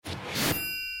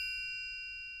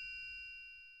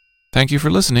Thank you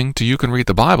for listening to You Can Read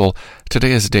the Bible.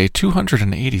 Today is day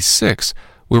 286.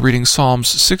 We're reading Psalms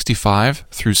 65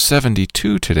 through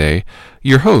 72 today.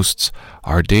 Your hosts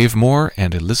are Dave Moore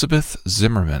and Elizabeth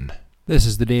Zimmerman. This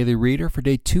is the Daily Reader for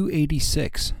day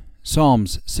 286,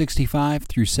 Psalms 65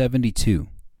 through 72.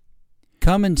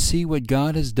 Come and see what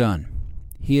God has done.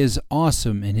 He is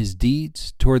awesome in his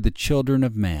deeds toward the children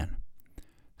of man.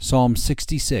 Psalm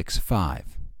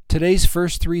 66:5. Today's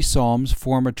first three psalms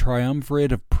form a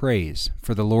triumvirate of praise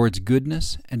for the Lord's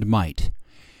goodness and might.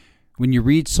 When you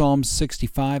read Psalms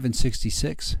 65 and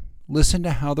 66, listen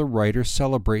to how the writer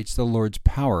celebrates the Lord's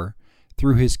power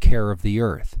through his care of the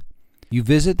earth. You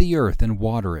visit the earth and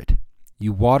water it.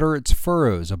 You water its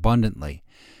furrows abundantly.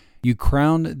 You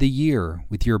crown the year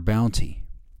with your bounty.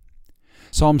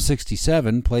 Psalm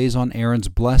 67 plays on Aaron's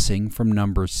blessing from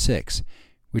Numbers 6,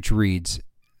 which reads,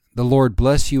 "The Lord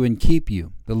bless you and keep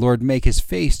you. The Lord make his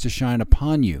face to shine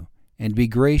upon you and be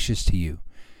gracious to you.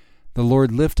 The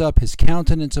Lord lift up his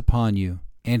countenance upon you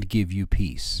and give you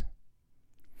peace."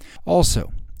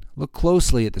 Also, look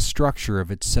closely at the structure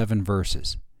of its 7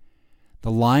 verses.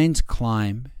 The lines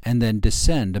climb and then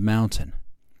descend a mountain.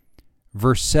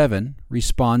 Verse 7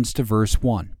 responds to verse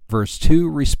 1. Verse 2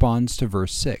 responds to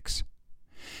verse 6.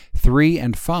 3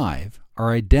 and 5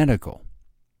 are identical,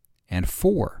 and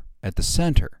 4 at the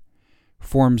center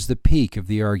forms the peak of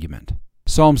the argument.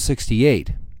 Psalm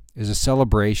 68 is a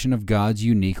celebration of God's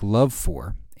unique love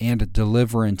for and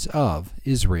deliverance of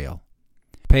Israel.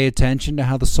 Pay attention to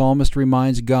how the psalmist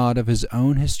reminds God of his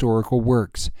own historical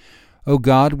works. O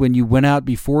God, when you went out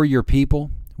before your people,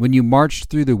 when you marched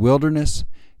through the wilderness,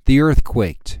 the earth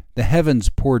quaked, the heavens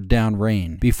poured down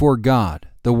rain, before God,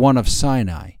 the one of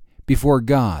Sinai, before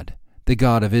God, the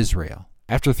God of Israel.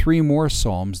 After 3 more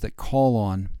psalms that call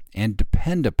on and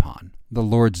depend upon the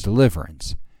Lord's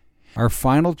deliverance, our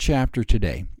final chapter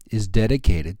today is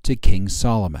dedicated to King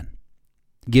Solomon.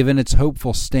 Given its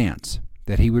hopeful stance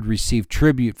that he would receive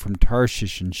tribute from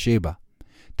Tarshish and Sheba,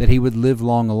 that he would live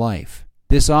long a life,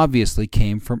 this obviously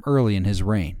came from early in his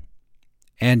reign.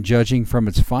 And judging from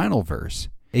its final verse,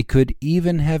 it could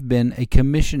even have been a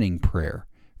commissioning prayer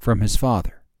from his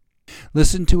father.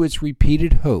 Listen to its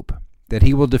repeated hope that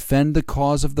he will defend the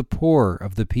cause of the poor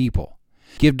of the people,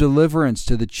 give deliverance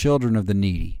to the children of the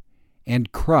needy,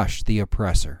 and crush the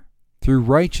oppressor. Through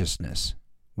righteousness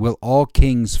will all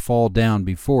kings fall down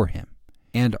before him,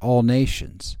 and all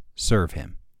nations serve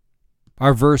him.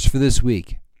 Our verse for this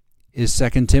week is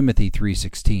 2 Timothy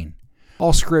 3:16.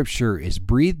 All Scripture is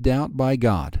breathed out by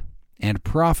God and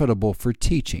profitable for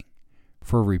teaching,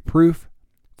 for reproof,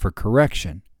 for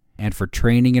correction, and for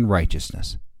training in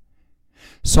righteousness.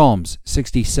 Psalms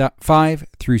 65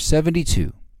 through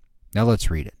 72. Now let's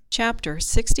read it. Chapter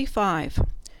 65.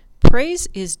 Praise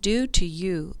is due to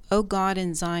you, O God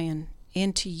in Zion,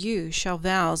 and to you shall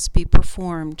vows be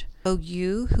performed. O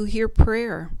you who hear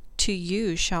prayer, to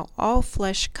you shall all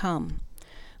flesh come.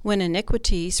 When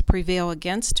iniquities prevail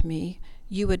against me,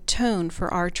 you atone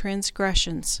for our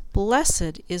transgressions.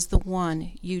 Blessed is the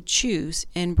one you choose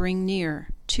and bring near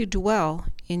to dwell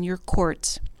in your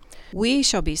courts. We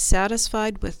shall be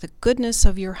satisfied with the goodness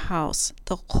of your house,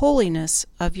 the holiness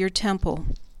of your temple.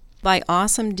 By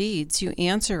awesome deeds you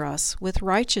answer us with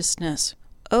righteousness,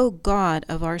 O God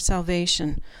of our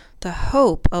salvation, the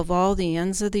hope of all the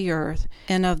ends of the earth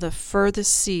and of the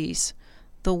furthest seas,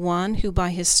 the one who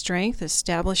by his strength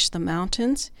established the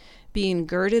mountains, being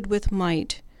girded with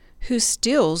might, who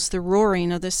stills the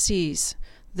roaring of the seas,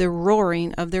 the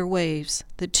roaring of their waves,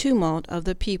 the tumult of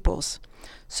the peoples,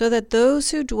 so that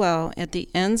those who dwell at the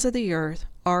ends of the earth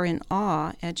are in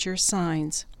awe at your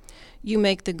signs. You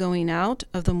make the going out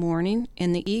of the morning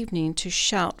and the evening to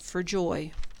shout for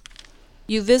joy.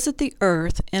 You visit the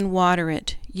earth and water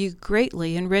it. You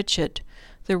greatly enrich it.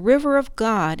 The river of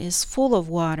God is full of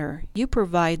water. You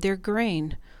provide their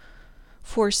grain.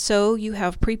 For so you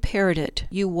have prepared it.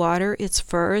 You water its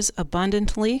furs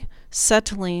abundantly,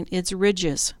 settling its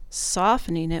ridges,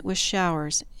 softening it with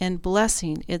showers, and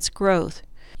blessing its growth.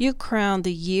 You crown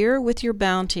the year with your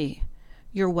bounty.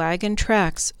 Your wagon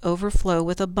tracks overflow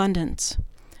with abundance.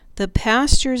 The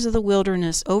pastures of the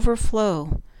wilderness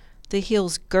overflow. The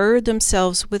hills gird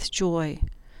themselves with joy.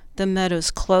 The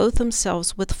meadows clothe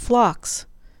themselves with flocks.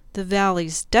 The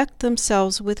valleys deck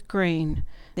themselves with grain.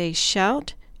 They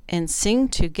shout and sing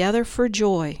together for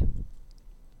joy.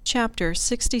 Chapter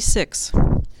 66.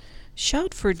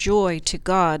 Shout for joy to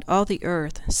God, all the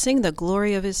earth. Sing the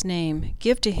glory of his name.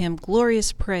 Give to him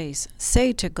glorious praise.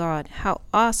 Say to God, how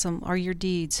awesome are your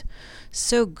deeds.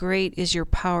 So great is your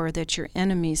power that your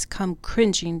enemies come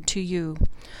cringing to you.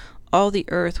 All the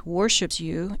earth worships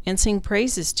you and sing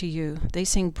praises to you. They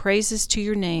sing praises to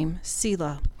your name,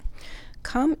 Selah.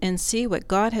 Come and see what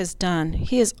God has done.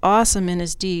 He is awesome in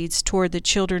his deeds toward the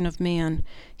children of man.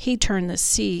 He turned the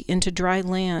sea into dry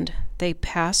land. They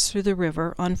passed through the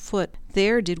river on foot.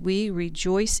 There did we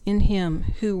rejoice in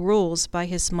him who rules by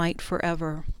his might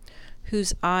forever,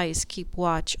 whose eyes keep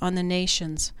watch on the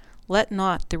nations. Let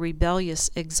not the rebellious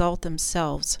exalt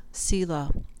themselves,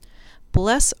 Selah.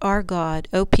 Bless our God,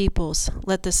 O peoples,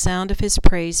 let the sound of his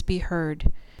praise be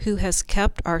heard, who has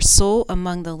kept our soul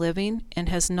among the living and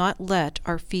has not let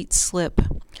our feet slip.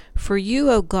 For you,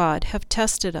 O God, have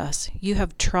tested us. You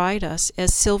have tried us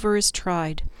as silver is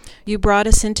tried. You brought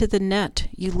us into the net.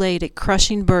 You laid a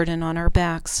crushing burden on our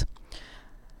backs.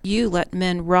 You let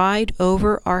men ride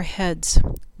over our heads.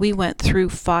 We went through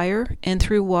fire and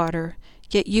through water,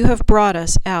 yet you have brought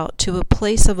us out to a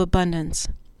place of abundance.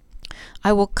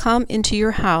 I will come into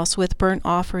your house with burnt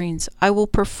offerings. I will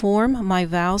perform my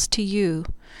vows to you,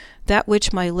 that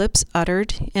which my lips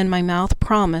uttered and my mouth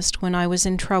promised when I was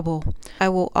in trouble. I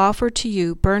will offer to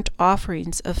you burnt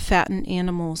offerings of fattened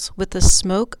animals, with the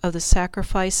smoke of the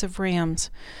sacrifice of rams.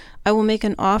 I will make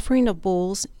an offering of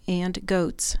bulls and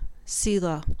goats.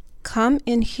 Selah. Come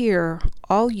and hear,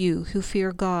 all you who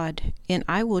fear God, and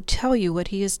I will tell you what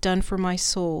he has done for my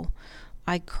soul.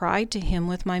 I cried to him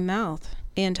with my mouth,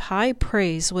 and high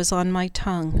praise was on my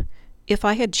tongue. If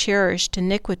I had cherished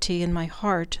iniquity in my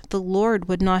heart, the Lord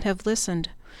would not have listened.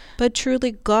 But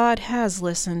truly God has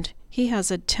listened. He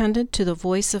has attended to the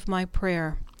voice of my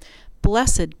prayer.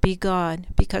 Blessed be God,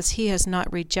 because he has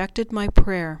not rejected my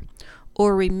prayer,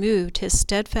 or removed his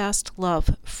steadfast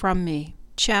love from me.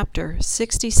 Chapter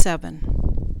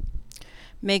 67.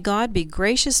 May God be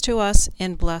gracious to us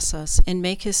and bless us, and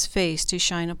make his face to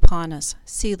shine upon us.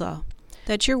 Selah.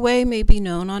 That your way may be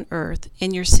known on earth,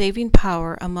 and your saving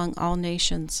power among all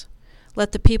nations.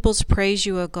 Let the peoples praise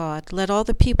you, O God. Let all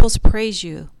the peoples praise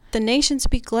you. The nations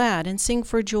be glad and sing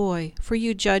for joy, for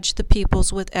you judge the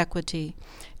peoples with equity,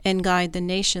 and guide the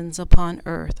nations upon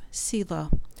earth. Selah.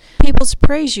 Peoples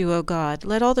praise you, O God.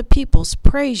 Let all the peoples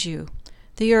praise you.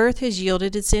 The earth has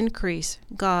yielded its increase.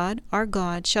 God, our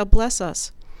God, shall bless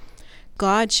us.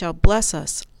 God shall bless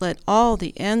us. Let all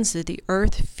the ends of the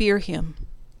earth fear him.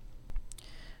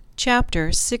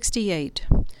 Chapter 68.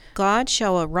 God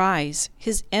shall arise,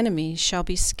 his enemies shall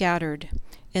be scattered,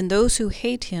 and those who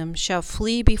hate him shall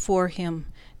flee before him.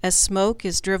 As smoke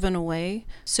is driven away,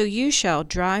 so you shall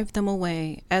drive them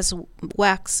away. As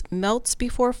wax melts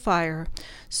before fire,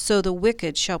 so the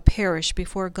wicked shall perish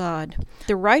before God.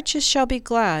 The righteous shall be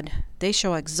glad, they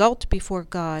shall exult before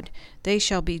God, they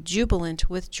shall be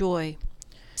jubilant with joy.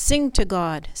 Sing to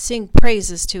God, sing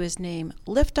praises to his name.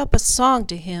 Lift up a song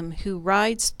to him who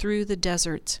rides through the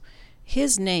deserts.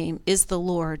 His name is the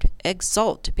Lord.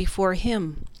 Exult before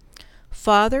him.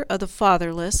 Father of the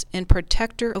fatherless and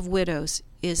protector of widows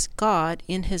is God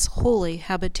in his holy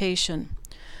habitation.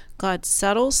 God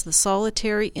settles the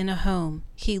solitary in a home.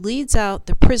 He leads out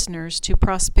the prisoners to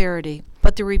prosperity,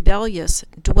 but the rebellious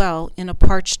dwell in a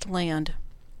parched land.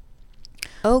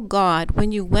 O God,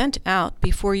 when you went out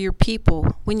before your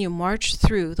people, when you marched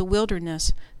through the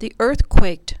wilderness, the earth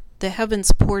quaked, the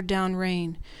heavens poured down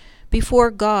rain. Before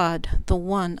God, the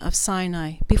one of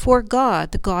Sinai, before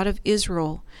God, the God of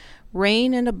Israel,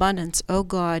 rain in abundance, O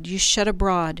God, you shed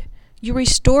abroad. You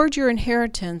restored your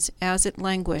inheritance as it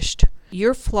languished.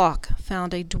 Your flock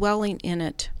found a dwelling in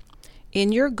it.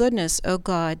 In your goodness, O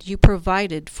God, you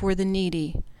provided for the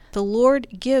needy. The Lord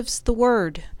gives the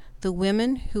word. The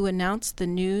women who announce the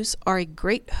news are a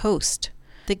great host.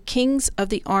 The kings of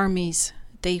the armies,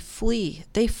 they flee,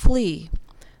 they flee.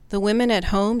 The women at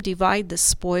home divide the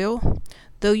spoil,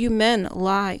 though you men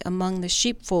lie among the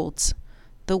sheepfolds.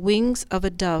 The wings of a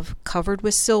dove covered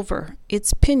with silver,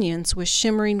 its pinions with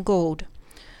shimmering gold.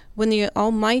 When the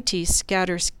Almighty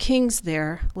scatters kings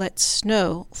there, let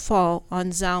snow fall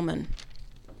on Zalman.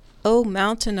 O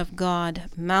mountain of God,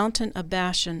 mountain of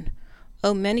Bashan,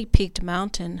 O many-peaked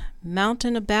mountain,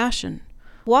 mountain of Bashan,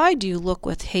 why do you look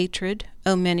with hatred,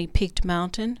 O many-peaked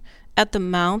mountain, at the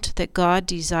mount that God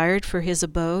desired for his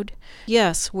abode?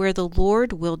 Yes, where the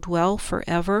Lord will dwell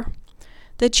forever.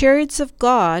 The chariots of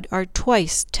God are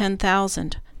twice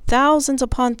 10,000, thousands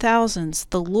upon thousands.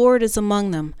 The Lord is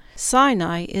among them.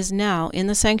 Sinai is now in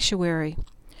the sanctuary.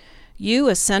 You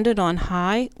ascended on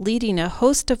high, leading a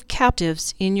host of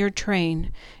captives in your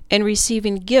train, and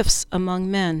receiving gifts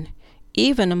among men,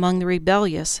 even among the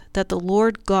rebellious, that the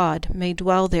Lord God may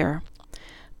dwell there.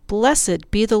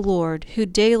 Blessed be the Lord, who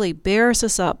daily bears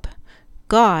us up.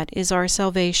 God is our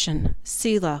salvation.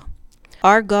 Selah.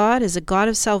 Our God is a God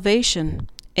of salvation.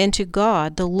 and to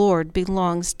God the Lord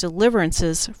belongs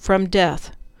deliverances from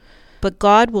death. But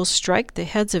God will strike the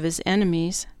heads of his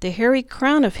enemies, the hairy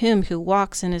crown of him who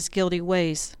walks in his guilty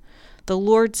ways. The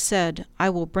Lord said, I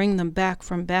will bring them back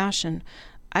from Bashan.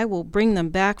 I will bring them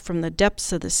back from the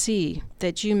depths of the sea,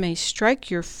 that you may strike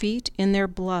your feet in their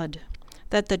blood,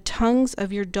 that the tongues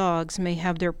of your dogs may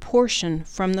have their portion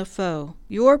from the foe.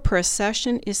 Your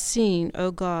procession is seen,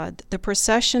 O God, the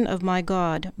procession of my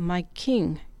God, my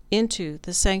King, into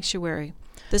the sanctuary.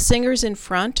 The singers in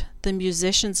front, the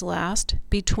musicians last,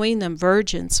 between them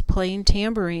virgins playing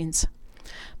tambourines.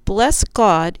 Bless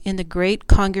God in the great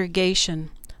congregation,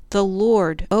 the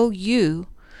Lord, O you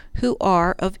who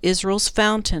are of Israel's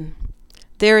fountain.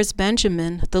 There is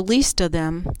Benjamin, the least of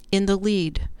them, in the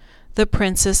lead, the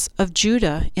princes of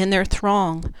Judah in their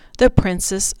throng, the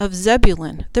princes of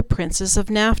Zebulun, the princes of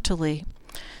Naphtali.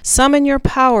 Summon your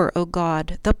power, O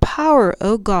God, the power,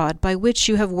 O God, by which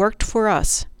you have worked for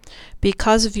us.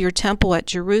 Because of your temple at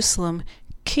Jerusalem,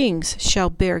 kings shall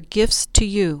bear gifts to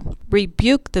you.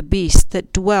 Rebuke the beasts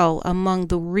that dwell among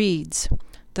the reeds,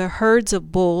 the herds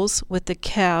of bulls with the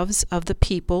calves of the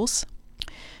peoples.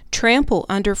 Trample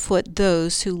underfoot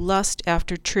those who lust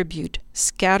after tribute.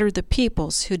 Scatter the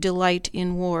peoples who delight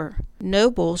in war.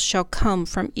 Nobles shall come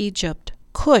from Egypt.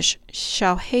 Cush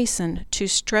shall hasten to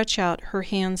stretch out her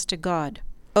hands to God.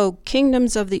 O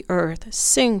kingdoms of the earth,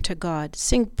 sing to God,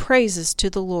 sing praises to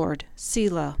the Lord,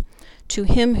 Selah. To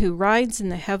him who rides in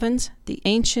the heavens, the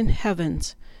ancient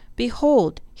heavens.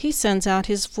 Behold, he sends out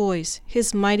his voice,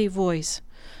 his mighty voice.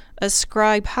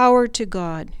 Ascribe power to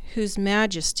God, whose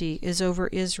majesty is over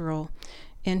Israel,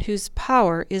 and whose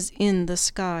power is in the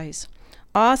skies.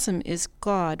 Awesome is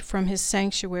God from his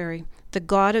sanctuary, the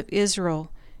God of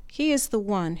Israel. He is the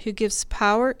one who gives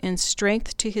power and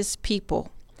strength to his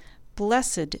people.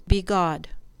 Blessed be God.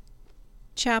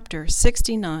 Chapter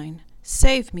 69.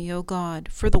 Save me, O God,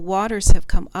 for the waters have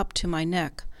come up to my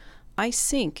neck. I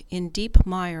sink in deep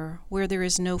mire where there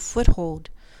is no foothold.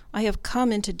 I have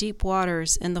come into deep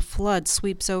waters, and the flood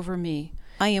sweeps over me.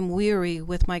 I am weary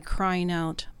with my crying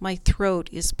out. My throat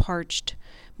is parched.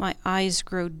 My eyes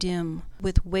grow dim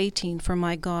with waiting for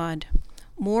my God.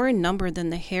 More in number than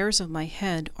the hairs of my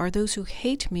head are those who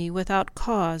hate me without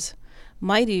cause.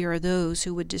 Mighty are those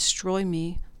who would destroy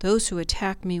me, those who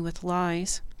attack me with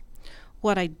lies.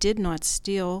 What I did not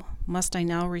steal, must I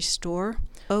now restore?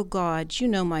 O God, you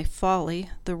know my folly.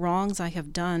 The wrongs I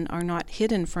have done are not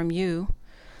hidden from you.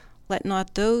 Let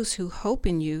not those who hope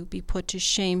in you be put to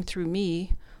shame through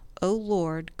me, O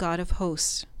Lord, God of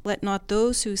hosts. Let not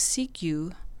those who seek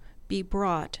you be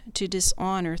brought to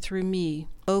dishonor through me,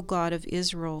 O God of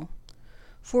Israel.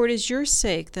 For it is your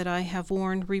sake that I have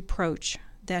borne reproach,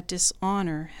 that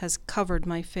dishonor has covered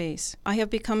my face. I have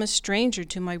become a stranger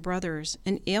to my brothers,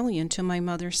 an alien to my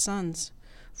mother's sons.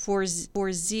 For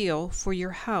zeal for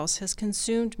your house has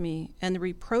consumed me, and the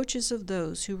reproaches of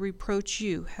those who reproach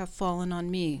you have fallen on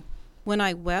me. When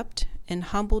I wept and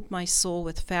humbled my soul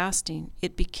with fasting,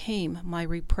 it became my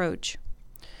reproach.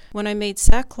 When I made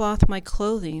sackcloth my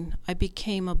clothing, I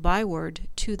became a byword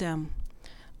to them.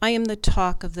 I am the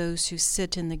talk of those who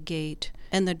sit in the gate,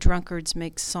 and the drunkards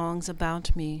make songs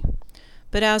about me.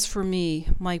 But as for me,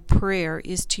 my prayer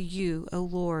is to you, O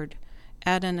Lord.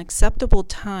 At an acceptable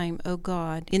time, O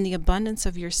God, in the abundance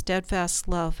of your steadfast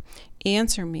love,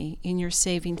 answer me in your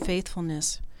saving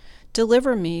faithfulness.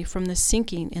 Deliver me from the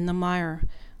sinking in the mire.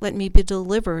 Let me be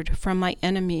delivered from my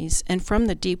enemies and from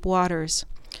the deep waters.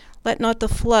 Let not the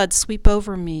flood sweep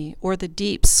over me, or the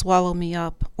deep swallow me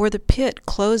up, or the pit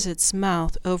close its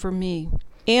mouth over me.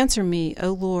 Answer me,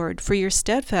 O Lord, for your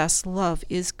steadfast love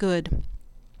is good.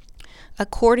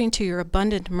 According to your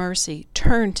abundant mercy,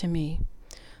 turn to me.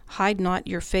 Hide not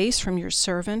your face from your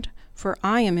servant, for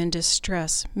I am in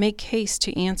distress. Make haste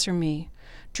to answer me.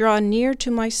 Draw near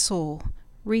to my soul.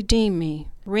 Redeem me.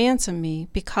 Ransom me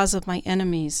because of my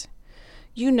enemies.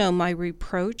 You know my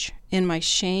reproach, and my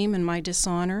shame and my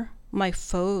dishonor. My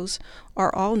foes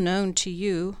are all known to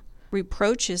you.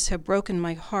 Reproaches have broken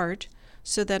my heart,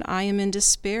 so that I am in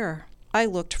despair. I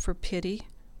looked for pity,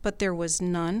 but there was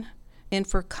none, and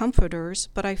for comforters,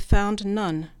 but I found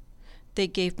none. They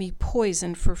gave me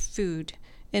poison for food,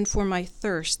 and for my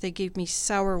thirst they gave me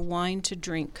sour wine to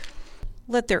drink.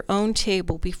 Let their own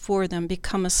table before them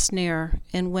become a snare,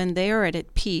 and when they are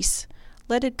at peace,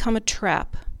 let it come a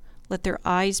trap. Let their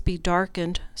eyes be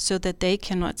darkened, so that they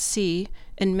cannot see,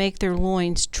 and make their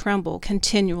loins tremble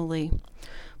continually.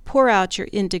 Pour out your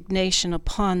indignation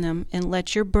upon them, and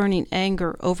let your burning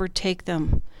anger overtake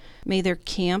them. May their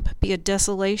camp be a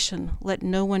desolation. Let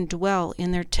no one dwell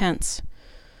in their tents.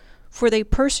 For they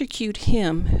persecute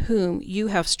him whom you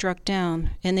have struck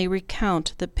down, and they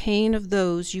recount the pain of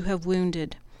those you have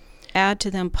wounded. Add to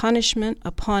them punishment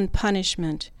upon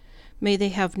punishment. May they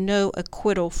have no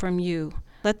acquittal from you.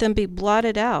 Let them be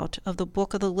blotted out of the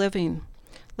book of the living.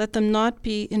 Let them not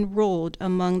be enrolled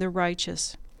among the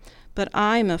righteous. But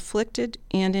I am afflicted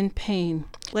and in pain.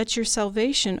 Let your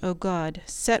salvation, O God,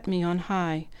 set me on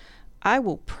high. I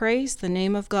will praise the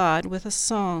name of God with a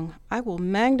song. I will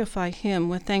magnify him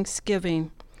with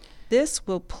thanksgiving. This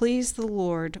will please the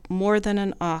Lord more than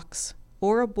an ox,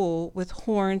 or a bull with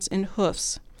horns and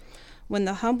hoofs. When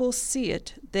the humble see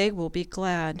it, they will be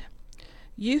glad.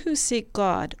 You who seek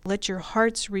God, let your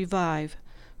hearts revive.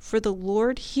 For the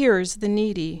Lord hears the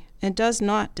needy, and does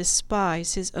not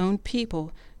despise his own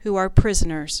people who are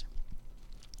prisoners.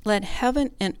 Let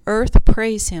heaven and earth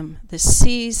praise him, the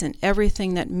seas and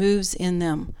everything that moves in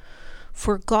them.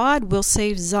 For God will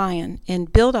save Zion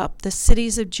and build up the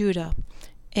cities of Judah,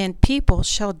 and people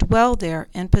shall dwell there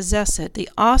and possess it. The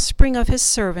offspring of his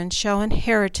servants shall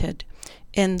inherit it,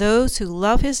 and those who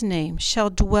love his name shall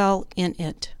dwell in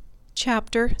it.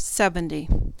 Chapter 70.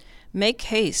 Make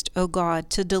haste, O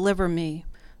God, to deliver me.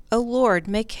 O Lord,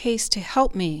 make haste to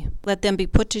help me. Let them be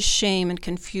put to shame and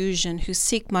confusion who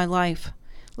seek my life.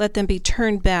 Let them be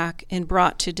turned back and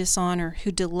brought to dishonor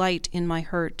who delight in my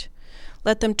hurt.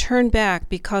 Let them turn back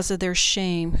because of their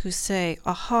shame who say,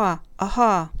 Aha,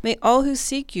 aha. May all who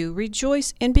seek you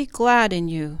rejoice and be glad in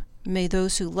you. May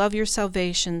those who love your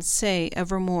salvation say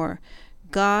evermore,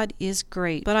 God is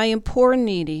great. But I am poor and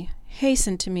needy.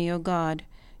 Hasten to me, O God.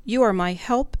 You are my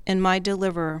help and my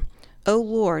deliverer. O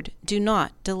Lord, do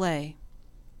not delay.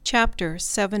 Chapter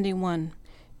 71.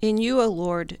 In you, O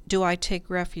Lord, do I take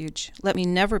refuge. Let me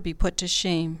never be put to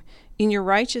shame. In your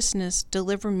righteousness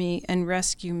deliver me and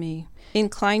rescue me.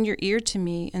 Incline your ear to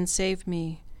me and save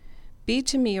me. Be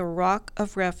to me a rock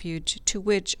of refuge to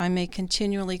which I may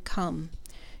continually come.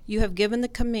 You have given the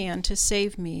command to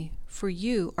save me, for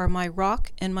you are my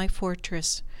rock and my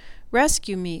fortress.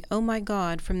 Rescue me, O my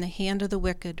God, from the hand of the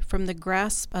wicked, from the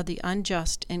grasp of the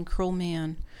unjust and cruel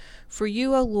man. For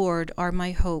you, O Lord, are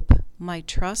my hope, my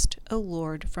trust, O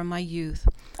Lord, from my youth.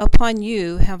 Upon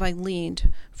you have I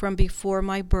leaned from before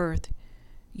my birth.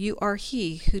 You are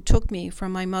he who took me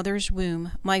from my mother's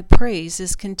womb. My praise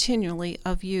is continually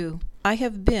of you. I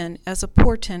have been as a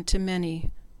portent to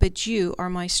many, but you are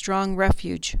my strong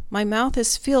refuge. My mouth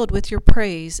is filled with your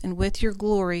praise and with your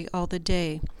glory all the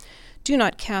day. Do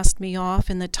not cast me off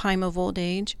in the time of old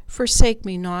age. Forsake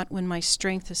me not when my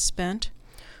strength is spent.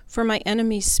 For my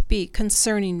enemies speak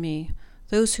concerning me.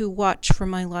 Those who watch for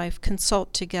my life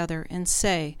consult together and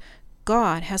say,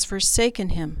 God has forsaken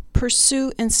him.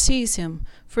 Pursue and seize him,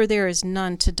 for there is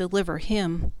none to deliver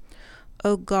him.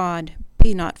 O God,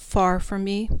 be not far from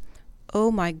me.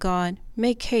 O my God,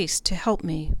 make haste to help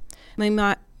me. May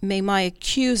my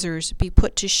accusers be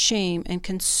put to shame and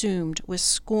consumed with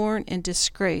scorn and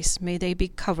disgrace. May they be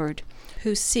covered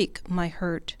who seek my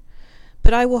hurt.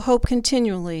 But I will hope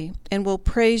continually and will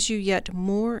praise you yet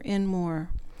more and more.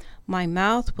 My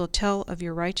mouth will tell of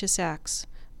your righteous acts,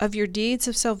 of your deeds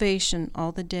of salvation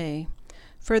all the day,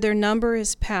 for their number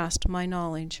is past my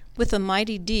knowledge. With the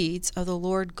mighty deeds of the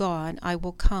Lord God I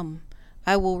will come.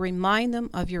 I will remind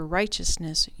them of your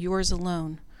righteousness, yours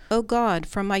alone. O God,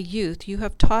 from my youth you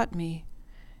have taught me,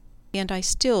 and I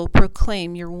still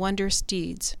proclaim your wondrous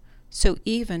deeds. So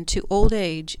even to old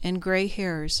age and gray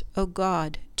hairs, O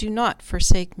God, do not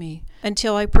forsake me,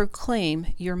 until I proclaim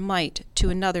your might to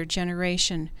another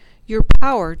generation, your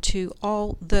power to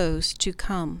all those to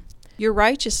come. Your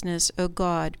righteousness, O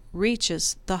God,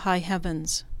 reaches the high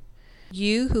heavens.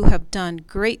 You who have done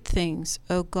great things,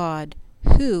 O God,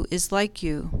 who is like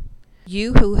you?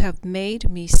 You who have made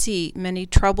me see many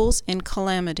troubles and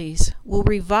calamities will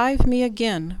revive me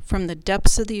again from the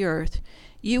depths of the earth.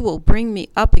 You will bring me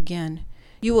up again.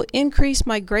 You will increase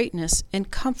my greatness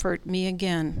and comfort me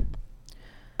again.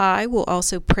 I will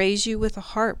also praise you with a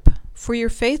harp for your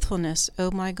faithfulness,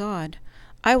 O my God.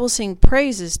 I will sing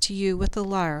praises to you with the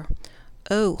lyre,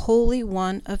 O Holy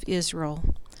One of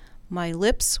Israel. My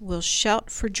lips will shout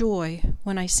for joy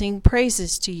when I sing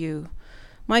praises to you.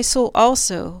 My soul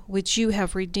also, which you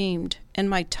have redeemed, and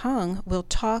my tongue will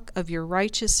talk of your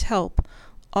righteous help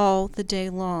all the day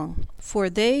long. For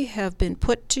they have been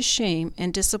put to shame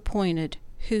and disappointed,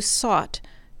 who sought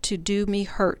to do me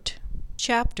hurt.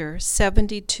 Chapter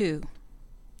 72.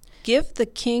 Give the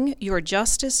king your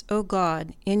justice, O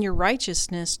God, and your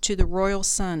righteousness to the royal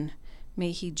son.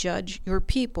 May he judge your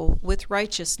people with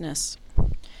righteousness,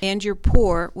 and your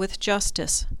poor with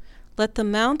justice. Let the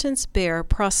mountains bear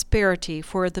prosperity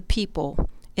for the people,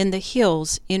 and the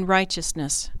hills in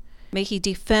righteousness. May he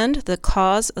defend the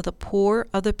cause of the poor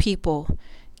of the people,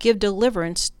 give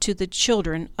deliverance to the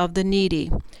children of the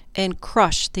needy, and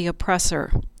crush the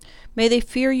oppressor. May they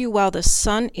fear you while the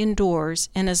sun endures,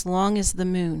 and as long as the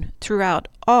moon, throughout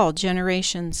all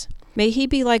generations. May he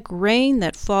be like rain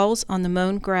that falls on the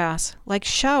mown grass, like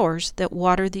showers that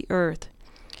water the earth.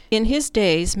 In his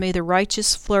days may the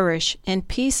righteous flourish, and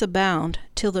peace abound,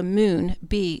 till the moon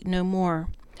be no more.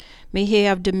 May he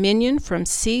have dominion from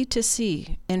sea to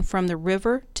sea, and from the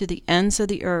river to the ends of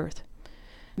the earth.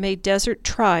 May desert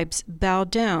tribes bow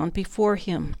down before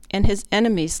him, and his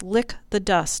enemies lick the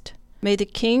dust. May the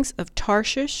kings of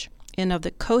Tarshish and of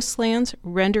the coastlands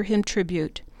render him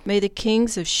tribute. May the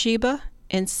kings of Sheba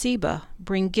and Seba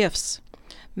bring gifts.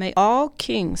 May all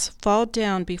kings fall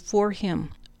down before him,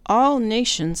 all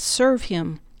nations serve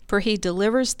him. For he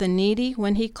delivers the needy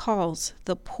when he calls,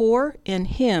 the poor and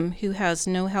him who has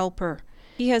no helper.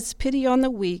 He has pity on the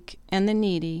weak and the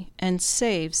needy, and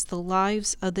saves the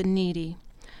lives of the needy.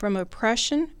 From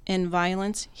oppression and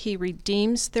violence he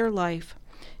redeems their life,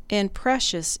 and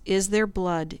precious is their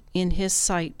blood in his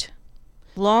sight.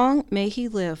 Long may he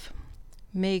live.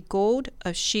 May gold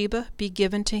of Sheba be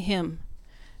given to him.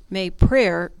 May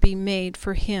prayer be made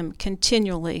for him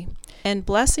continually, and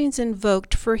blessings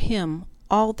invoked for him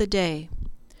all the day.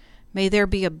 May there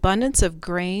be abundance of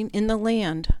grain in the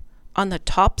land. On the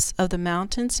tops of the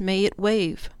mountains may it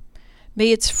wave.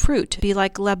 May its fruit be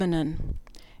like Lebanon.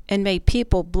 And may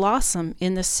people blossom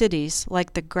in the cities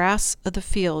like the grass of the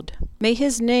field. May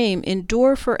his name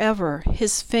endure forever,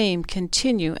 his fame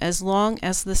continue as long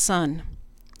as the sun.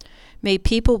 May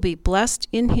people be blessed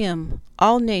in him,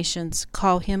 all nations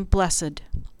call him blessed.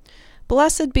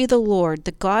 Blessed be the Lord,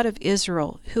 the God of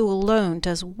Israel, who alone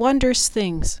does wondrous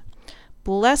things.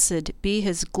 Blessed be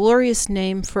his glorious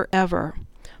name forever.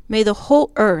 May the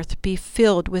whole earth be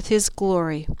filled with his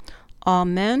glory.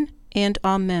 Amen and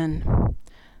amen.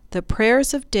 The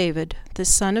prayers of David, the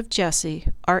son of Jesse,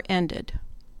 are ended.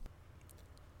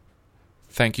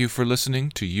 Thank you for listening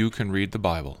to You Can Read the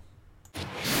Bible.